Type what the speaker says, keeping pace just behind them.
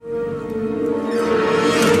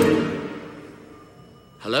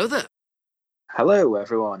Hello,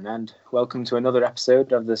 everyone, and welcome to another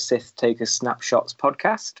episode of the Sith Taker Snapshots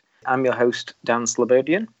podcast. I'm your host, Dan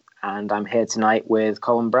Slobodian, and I'm here tonight with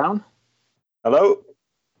Colin Brown. Hello.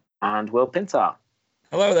 And Will Pintar.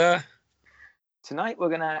 Hello there. Tonight we're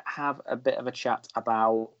going to have a bit of a chat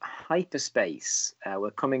about hyperspace. We're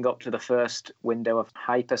coming up to the first window of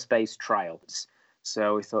hyperspace trials.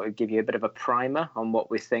 So we thought we'd give you a bit of a primer on what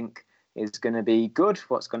we think is going to be good,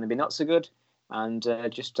 what's going to be not so good, and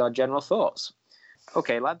just our general thoughts.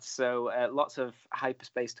 Okay, lads, so lots of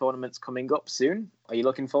hyperspace tournaments coming up soon. Are you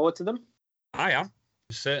looking forward to them? I am.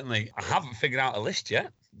 Certainly. I haven't figured out a list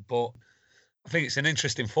yet, but I think it's an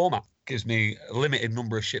interesting format. Gives me a limited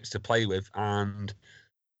number of ships to play with, and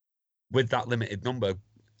with that limited number,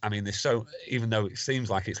 I mean, even though it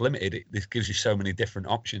seems like it's limited, this gives you so many different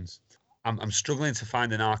options. I'm struggling to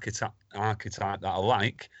find an archetype that I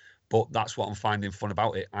like, but that's what I'm finding fun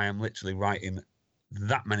about it. I am literally writing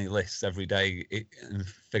that many lists every day and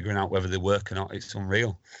figuring out whether they work or not. It's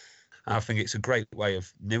unreal. I think it's a great way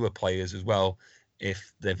of newer players as well,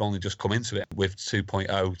 if they've only just come into it with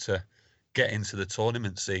 2.0, to get into the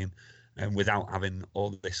tournament scene and without having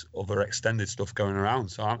all this other extended stuff going around.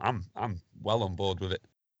 So I'm well on board with it.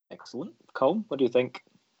 Excellent. Colin, what do you think?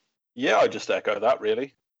 Yeah, I just echo that,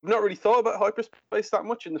 really. I've not really thought about hyperspace that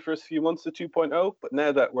much in the first few months of 2.0, but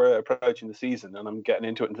now that we're approaching the season and I'm getting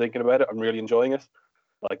into it and thinking about it, I'm really enjoying it.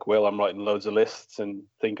 Like Will, I'm writing loads of lists and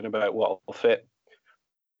thinking about what will fit.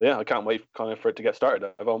 Yeah, I can't wait for it to get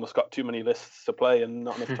started. I've almost got too many lists to play and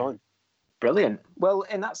not enough time. Brilliant. Well,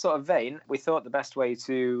 in that sort of vein, we thought the best way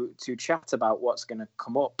to chat about what's going to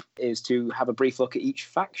come up is to have a brief look at each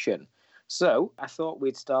faction. So I thought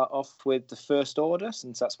we'd start off with the First Order,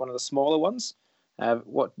 since that's one of the smaller ones.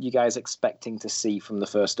 What are you guys expecting to see from the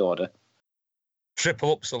First Order?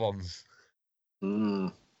 Triple Upsilons.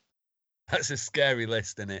 That's a scary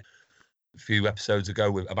list, isn't it? A few episodes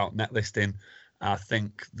ago about net listing, I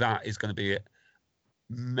think that is going to be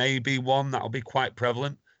maybe one that'll be quite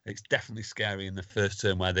prevalent. It's definitely scary in the first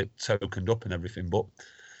term where they're tokened up and everything. But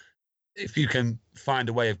if you can find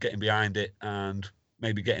a way of getting behind it and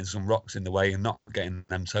maybe getting some rocks in the way and not getting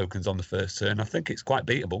them tokens on the first turn, I think it's quite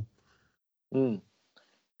beatable. And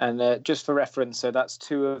just for reference, so that's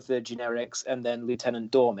two of the generics and then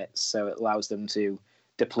Lieutenant Dormits. So it allows them to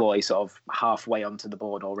deploy sort of halfway onto the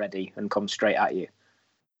board already and come straight at you.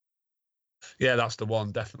 Yeah, that's the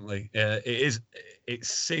one, definitely. It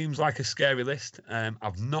seems like a scary list.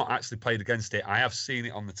 I've not actually played against it. I have seen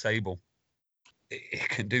it on the table. It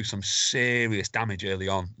can do some serious damage early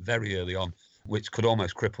on, very early on, which could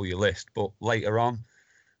almost cripple your list. But later on,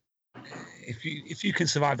 if you can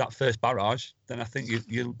survive that first barrage, then I think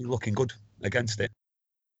you'll be looking good against it.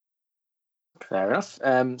 Fair enough.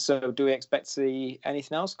 So do we expect to see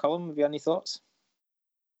anything else? Colin, have you any thoughts?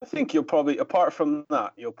 I think you'll probably, apart from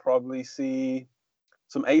that, you'll probably see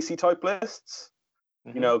some AC type lists.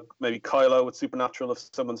 Mm-hmm. You know, maybe Kylo with Supernatural if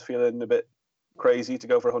someone's feeling a bit crazy to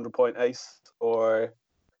go for a 100-point ace, or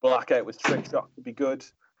Blackout with Trick Shot would be good.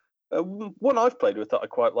 One I've played with that I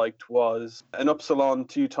quite liked was an Upsilon,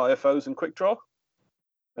 2 Typhos and Quick Draw.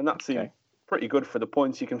 And that seemed pretty good for the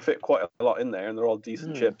points. You can fit quite a lot in there, and they're all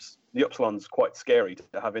decent ships. The Upsilon's quite scary to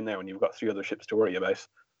have in there when you've got 3 other ships to worry about.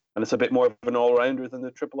 And it's a bit more of an all-rounder than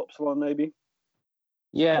the triple Upsilon, maybe.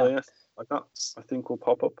 Yeah. So, yes, like that, I think will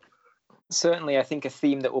pop up. Certainly, I think a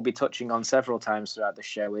theme that we'll be touching on several times throughout the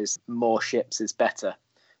show is more ships is better.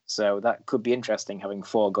 So that could be interesting, having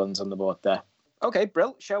 4 guns on the board there. Okay,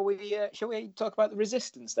 Brill, shall we talk about the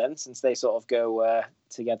Resistance then, since they sort of go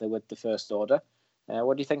together with the First Order?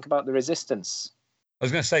 What do you think about the Resistance? I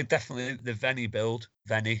was going to say definitely the Venny build,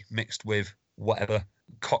 Venny mixed with whatever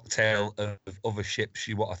cocktail of other ships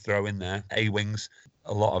you want to throw in there. A-Wings,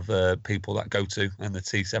 a lot of people that go to, and the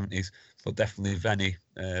T-70s, but definitely Venny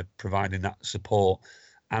providing that support,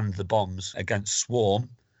 and the bombs against Swarm,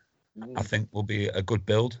 I think will be a good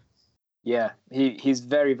build. Yeah, he's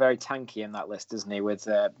very, very tanky in that list, isn't he, with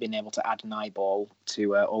being able to add an eyeball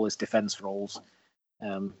to all his defense rolls.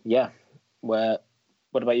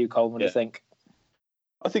 What about you, Colin? What do you think?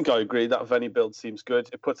 I think I agree. That Venny build seems good.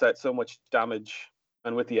 It puts out so much damage,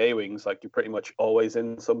 and with the A-Wings, like, you're pretty much always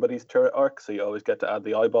in somebody's turret arc, so you always get to add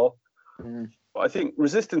the eyeball. But I think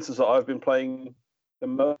Resistance is what I've been playing the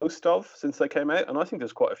most of since they came out, and I think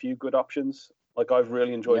there's quite a few good options. Like, I've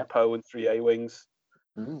really enjoyed Poe and 3 A-Wings.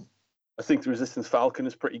 I think the Resistance Falcon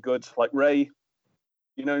is pretty good. Like Rey,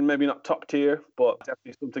 you know, maybe not top tier, but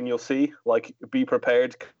definitely something you'll see. Like, be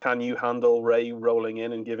prepared. Can you handle Rey rolling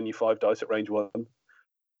in and giving you 5 dice at range 1?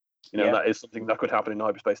 You know, that is something that could happen in a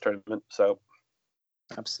hyperspace tournament. So,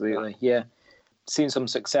 absolutely, yeah. seen some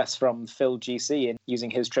success from Phil GC in using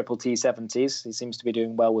his triple T70s. He seems to be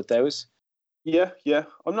doing well with those. Yeah.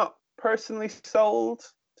 I'm not personally sold,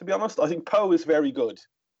 to be honest. I think Poe is very good.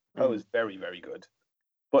 Poe is very, very good.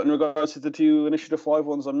 But in regards to the 2 Initiative 5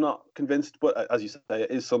 ones, I'm not convinced. But as you say,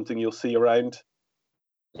 it is something you'll see around.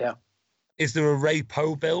 Yeah. Is there a Ray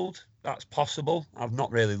Poe build that's possible? I've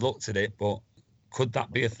not really looked at it, but could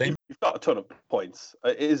that be a thing? You've got a ton of points.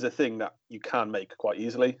 It is a thing that you can make quite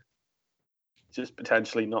easily. It's just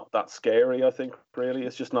potentially not that scary, I think, really.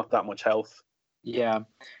 It's just not that much health. Yeah.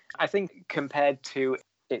 I think compared to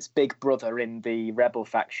its big brother in the Rebel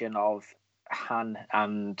faction of Han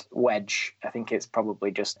and Wedge, I think it's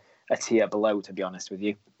probably just a tier below, to be honest with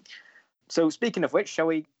you. So speaking of which, shall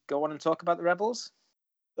we go on and talk about the Rebels?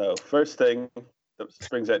 So first thing that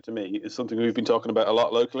springs out to me is something we've been talking about a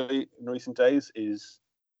lot locally in recent days is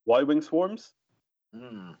Y-Wing swarms.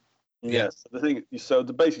 Yes. So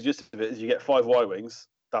the basic gist of it is you get 5 Y-Wings.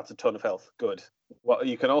 That's a ton of health. Good. What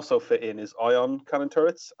you can also fit in is ion cannon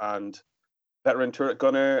turrets and veteran turret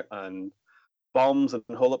gunner and bombs and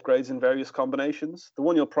hull upgrades in various combinations. The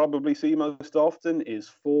one you'll probably see most often is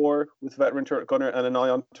 4 with veteran turret gunner and an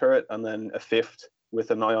ion turret, and then a 5th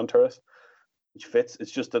with an ion turret, which fits.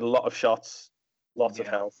 It's just a lot of shots, lots of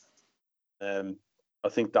health. I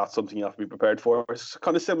think that's something you have to be prepared for. It's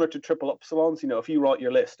kind of similar to triple upsilons. If you write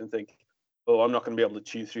your list and think, oh, I'm not going to be able to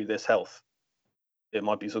chew through this health, it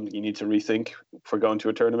might be something you need to rethink for going to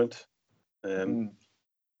a tournament.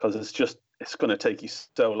 Because it's going to take you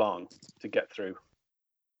so long to get through.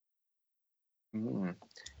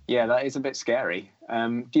 Yeah, that is a bit scary.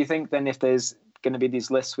 Do you think then if there's going to be these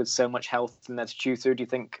lists with so much health and there to chew through, do you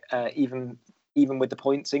think even with the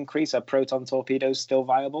points increase, are proton torpedoes still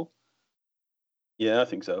viable? Yeah, I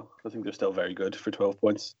think so. I think they're still very good for 12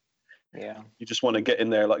 points. Yeah. You just want to get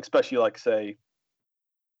in there, especially say,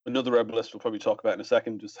 another Rebel list we'll probably talk about in a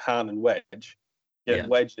second, just Han and Wedge. Get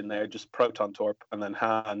Wedge in there, just proton torp, and then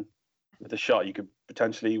Han with a shot. You could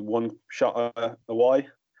potentially one shot a Y,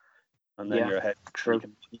 and then you're ahead. True.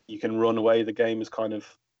 You can run away. The game is kind of,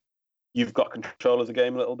 you've got control of the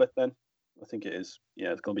game a little bit then. I think it is.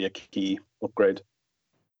 Yeah, it's going to be a key upgrade.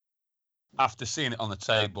 After seeing it on the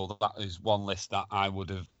table, that is one list that I would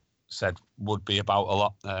have said would be about a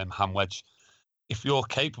lot. Han Wedge. If you're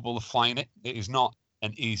capable of flying it, it is not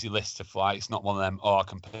an easy list to fly. It's not one of them, I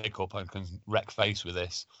can pick up and can wreck face with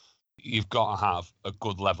this. You've got to have a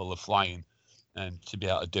good level of flying and to be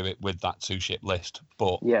able to do it with that 2-ship list.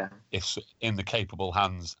 But if in the capable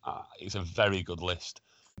hands, it's a very good list.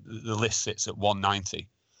 The list sits at 190.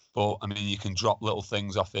 But, I mean, you can drop little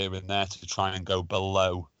things off here and there to try and go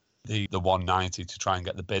below the 190 to try and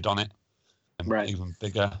get the bid on it. And even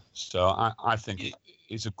bigger. So I think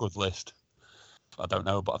it's a good list. I don't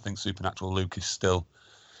know, but I think Supernatural Luke is still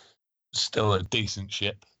a decent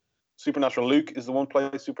ship. Supernatural Luke is the one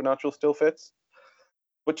place Supernatural still fits.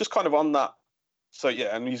 But just kind of on that, so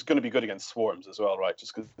yeah, and he's going to be good against swarms as well, right?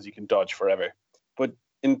 Just because you can dodge forever. But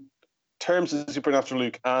in terms of Supernatural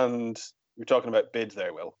Luke, and you're talking about bids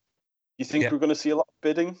there, Will, you think we're going to see a lot of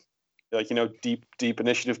bidding? Deep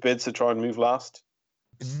initiative bids to try and move last?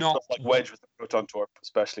 Not stuff like Wedge with the proton torp,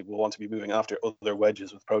 especially, will want to be moving after other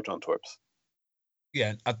Wedges with proton torps.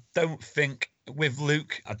 Yeah, I don't think with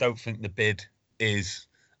Luke, I don't think the bid is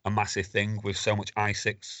a massive thing with so much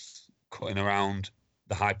I6 cutting around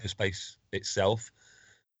the hyperspace itself.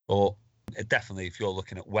 But definitely, if you're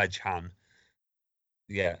looking at Wedge Han,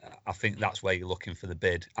 I think that's where you're looking for the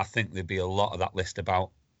bid. I think there'd be a lot of that list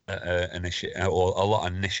about initiative, or a lot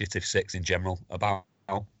of Initiative 6 in general about.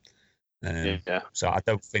 So I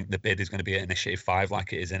don't think the bid is going to be at Initiative 5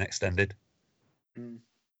 like it is in Extended.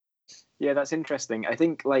 Yeah, that's interesting. I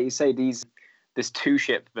think, like you say, this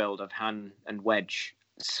 2-ship build of Han and Wedge,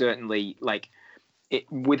 certainly,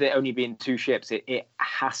 with it only being 2 ships, it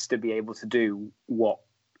has to be able to do what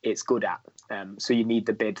it's good at. So you need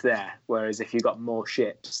the bid there. Whereas if you've got more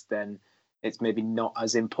ships, then it's maybe not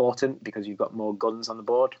as important because you've got more guns on the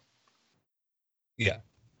board. Yeah.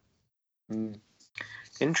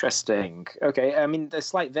 Interesting. Okay. I mean, the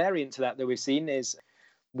slight variant to that we've seen is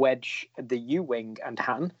Wedge, the U-Wing, and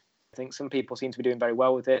Han. I think some people seem to be doing very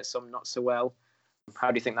well with it, some not so well. How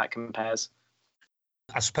do you think that compares?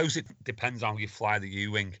 I suppose it depends on how you fly the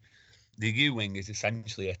U-Wing. The U-Wing is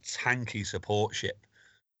essentially a tanky support ship.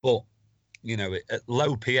 But, at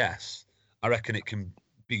low PS, I reckon it can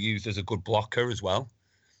be used as a good blocker as well.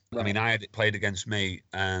 Right. I mean, I had it played against me,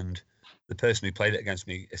 and the person who played it against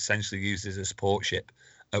me essentially used it as a support ship.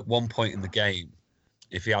 At one point in the game,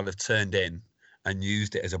 if he had have turned in and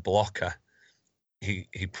used it as a blocker, he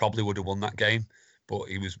probably would have won that game. But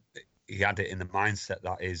he had it in the mindset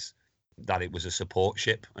that is that it was a support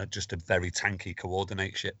ship, just a very tanky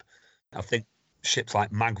coordinate ship. I think ships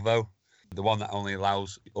like Magvo, the one that only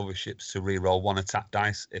allows other ships to re-roll 1 attack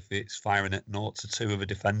dice if it's firing at 0 to 2 of a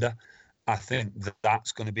defender. I think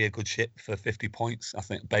that's going to be a good ship for 50 points. I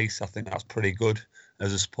think that's pretty good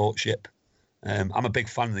as a support ship. I'm a big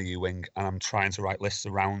fan of the U-Wing, and I'm trying to write lists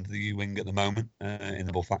around the U-Wing at the moment in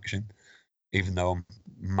the Bull faction, even though I'm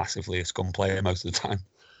massively a scum player most of the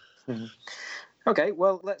time. Okay,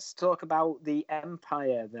 well, let's talk about the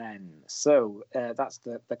Empire then. So that's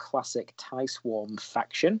the classic TIE Swarm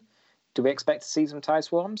faction. Do we expect to see some TIE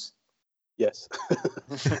Swarms? Yes.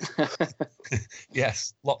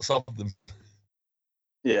 Yes, lots of them.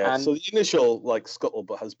 Yeah, so the initial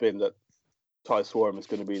scuttlebutt has been that TIE Swarm is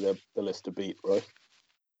going to be the list to beat, right?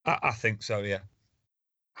 I think so, yeah.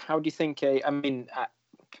 How do you think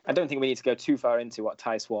I don't think we need to go too far into what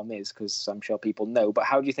TIE Swarm is, because I'm sure people know, but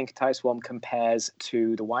how do you think a TIE Swarm compares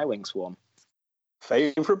to the Y-Wing Swarm?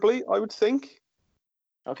 Favourably, I would think.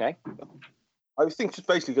 Okay. I would think just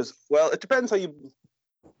basically because, well, it depends how you...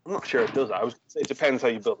 I'm not sure it does. I was going to say it depends how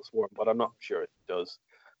you build a swarm, but I'm not sure it does.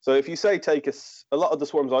 So if you say a lot of the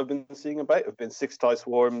swarms I've been seeing about have been 6 TIE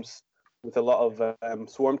swarms with a lot of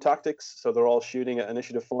swarm tactics, so they're all shooting at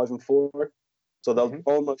initiative 5 and 4. So they'll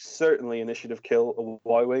almost certainly initiative kill a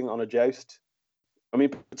Y-Wing on a joust. I mean,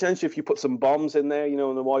 potentially if you put some bombs in there, in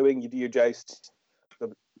the Y-Wing, you do your joust,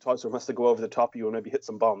 the TIE Swarm has to go over the top of you and maybe hit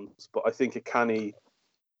some bombs. But I think a canny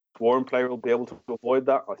Swarm player will be able to avoid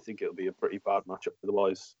that. I think it'll be a pretty bad matchup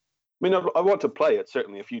otherwise. I mean, I want to play it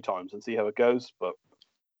certainly a few times and see how it goes, but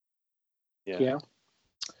yeah.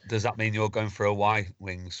 Does that mean you're going for a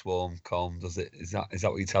Y-Wing Swarm, Colm? Is that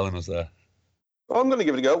what you're telling us there? Well, I'm going to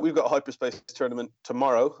give it a go. We've got a hyperspace tournament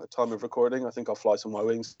tomorrow at time of recording. I think I'll fly some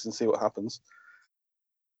Y-Wings and see what happens.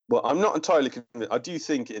 But I'm not entirely convinced. I do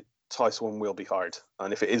think TIE Swarm will be hard.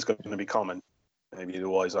 And if it is going to be common, maybe the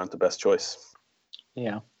Ys aren't the best choice.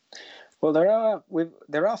 Yeah. Well,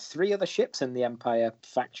 there are 3 other ships in the Empire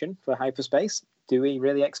faction for hyperspace. Do we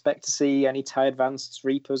really expect to see any TIE Advanced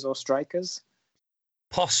Reapers or Strikers?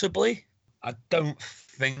 Possibly. I don't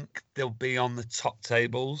think they'll be on the top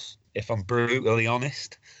tables, if I'm brutally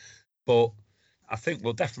honest. But I think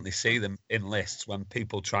we'll definitely see them in lists when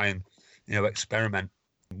people try and, experiment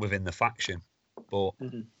within the faction. But,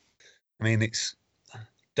 I mean, it's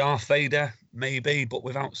Darth Vader, maybe, but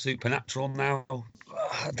without Supernatural now.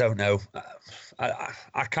 I don't know.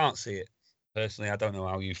 I can't see it. Personally, I don't know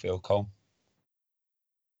how you feel, Cole.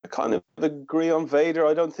 I kind of agree on Vader.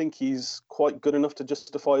 I don't think he's quite good enough to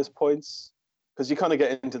justify his points. Because you kind of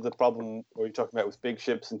get into the problem where you're talking about with big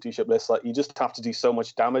ships and 2-ship lists. Like, you just have to do so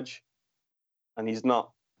much damage. And he's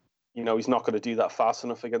not going to do that fast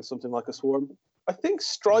enough against something like a Swarm. I think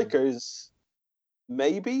Strikers,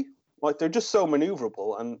 maybe. Like, they're just so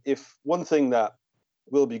maneuverable. And if one thing that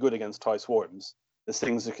will be good against TIE Swarms is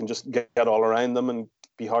things that can just get all around them and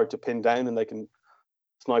be hard to pin down, and they can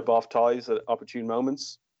snipe off TIEs at opportune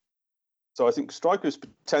moments. So I think Strikers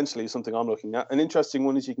potentially is something I'm looking at. An interesting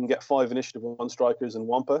one is you can get 5 initiative 1 Strikers and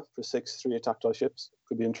Wampa for 6 3 attack TIE ships.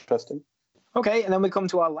 Could be interesting. Okay, and then we come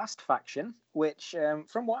to our last faction, which,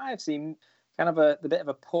 from what I've seen, kind of the bit of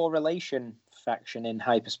a poor relation faction in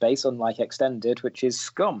hyperspace, unlike Extended, which is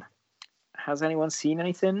Scum. Has anyone seen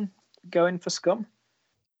anything going for Scum?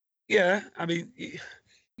 Yeah, I mean,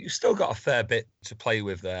 you've still got a fair bit to play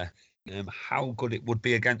with there. How good it would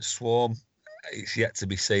be against Swarm, it's yet to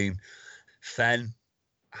be seen. Fen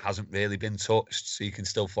hasn't really been touched, so you can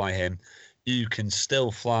still fly him. You can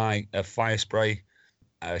still fly a Fire Spray,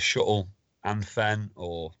 a Shuttle, and Fen,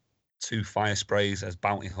 or 2 Fire Sprays as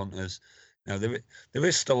bounty hunters. There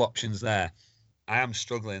is still options there. I am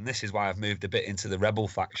struggling. This is why I've moved a bit into the Rebel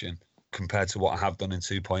faction compared to what I have done in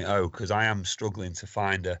 2.0, because I am struggling to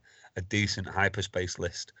find a decent hyperspace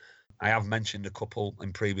list. I have mentioned a couple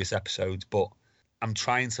in previous episodes, but I'm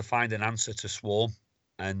trying to find an answer to Swarm,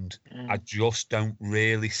 and I just don't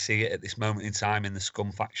really see it at this moment in time in the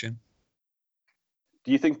Scum faction.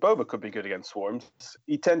 Do you think Boba could be good against Swarms?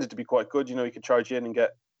 He tended to be quite good. He could charge in and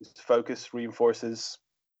get his focus, reinforces,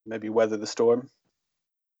 maybe weather the storm.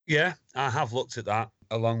 Yeah, I have looked at that,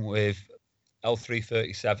 along with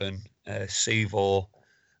L337, Seavor,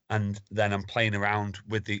 and then I'm playing around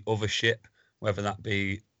with the other ship, whether that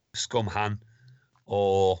be Scum Han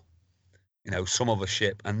or some other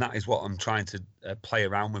ship, and that is what I'm trying to play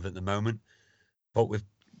around with at the moment. But with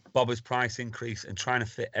Boba's price increase and trying to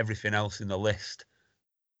fit everything else in the list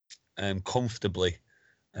comfortably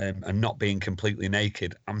and not being completely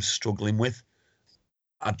naked, I'm struggling with.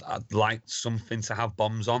 I'd like something to have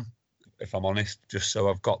bombs on, if I'm honest, just so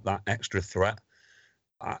I've got that extra threat.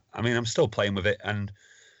 I mean, I'm still playing with it, and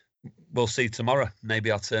we'll see tomorrow.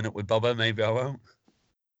 Maybe I'll turn up with Bobber, maybe I won't.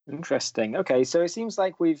 Interesting. Okay, so it seems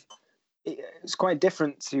like it's quite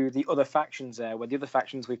different to the other factions there, where the other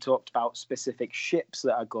factions we've talked about specific ships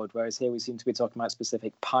that are good, whereas here we seem to be talking about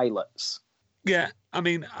specific pilots. Yeah, I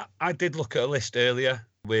mean, I did look at a list earlier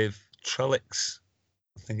with Trellix,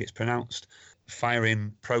 I think it's pronounced,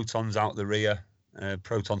 firing protons out the rear,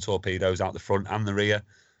 proton torpedoes out the front and the rear.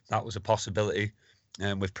 That was a possibility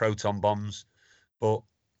with proton bombs. But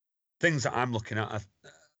things that I'm looking at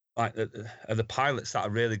are the pilots that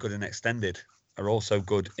are really good in extended are also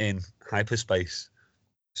good in hyperspace.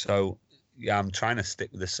 So, yeah, I'm trying to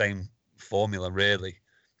stick with the same formula, really,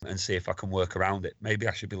 and see if I can work around it. Maybe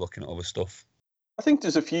I should be looking at other stuff. I think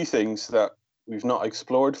there's a few things that we've not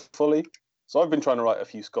explored fully. So I've been trying to write a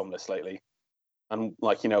few scum lists lately. And,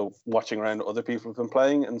 watching around what other people have been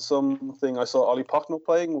playing. And something I saw Ollie Pocknell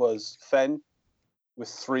playing was Fen with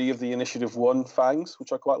 3 of the Initiative 1 Fangs,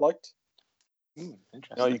 which I quite liked.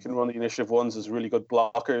 Interesting. You can run the Initiative 1s as really good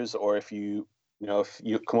blockers, or if you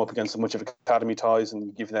come up against a bunch of Academy ties and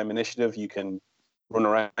you give them initiative, you can run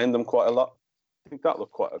around them quite a lot. I think that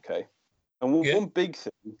looked quite okay. And one big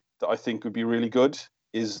thing that I think would be really good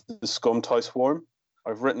is the Scum tie swarm.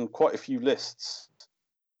 I've written quite a few lists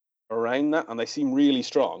around that, and they seem really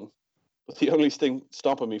strong. But the only thing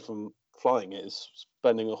stopping me from flying is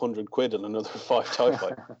spending £100 on another 5 TIE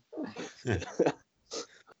fighter.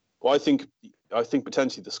 Well, I think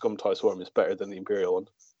potentially the Scum tie swarm is better than the Imperial one.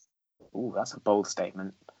 Ooh, that's a bold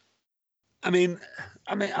statement. I mean,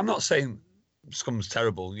 I'm not saying Scum's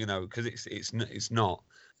terrible, because it's not.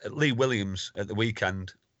 Lee Williams at the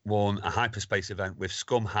weekend won a hyperspace event with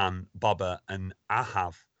Scum, Han, Bobber, and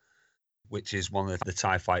Ahav, which is one of the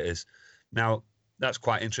TIE fighters. Now, that's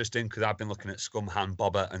quite interesting because I've been looking at Scum, Han,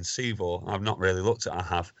 Bobber, and Seevor. I've not really looked at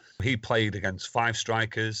Ahav. He played against 5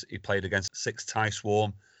 strikers. He played against 6 TIE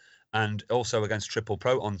swarm, and also against triple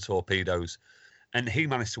proton torpedoes. And he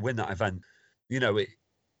managed to win that event. It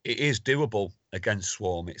is doable against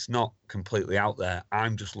Swarm. It's not completely out there.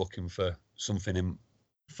 I'm just looking for something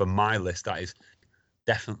for my list that is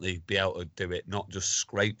definitely be able to do it, not just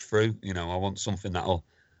scrape through. I want something that'll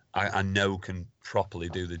I know can properly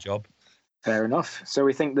do the job. Fair enough. So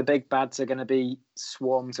we think the big bads are going to be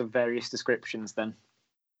swarms of various descriptions then?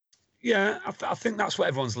 Yeah, I think that's what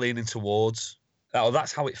everyone's leaning towards.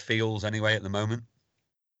 That's how it feels anyway at the moment.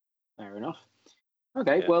 Fair enough.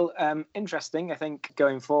 Okay, well, interesting. I think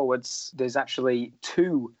going forwards, there's actually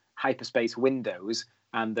 2 hyperspace windows,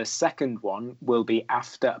 and the second one will be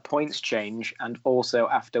after a points change and also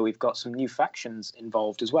after we've got some new factions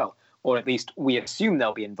involved as well. Or at least we assume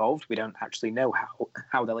they'll be involved. We don't actually know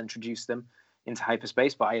how they'll introduce them into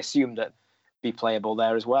hyperspace, but I assume that be playable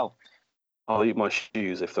there as well. I'll eat my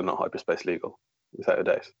shoes if they're not hyperspace legal, without a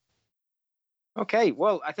doubt. Okay,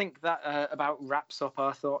 well, I think that about wraps up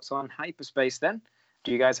our thoughts on hyperspace then.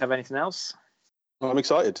 Do you guys have anything else? I'm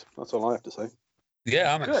excited. That's all I have to say.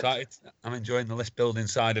 Yeah, I'm excited. I'm enjoying the list building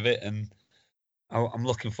side of it, and I'm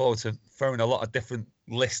looking forward to throwing a lot of different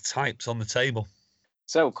list types on the table.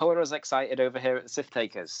 So, colour us excited over here at the Sith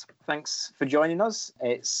Takers. Thanks for joining us.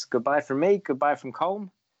 It's goodbye from me, goodbye from Colm.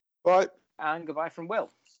 Bye. And goodbye from Will.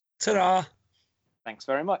 Ta-ra! Thanks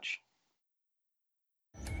very much.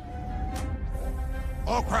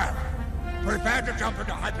 Oh, crap. Prepare to jump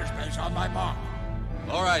into hyperspace on my mark.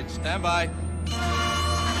 All right, stand by.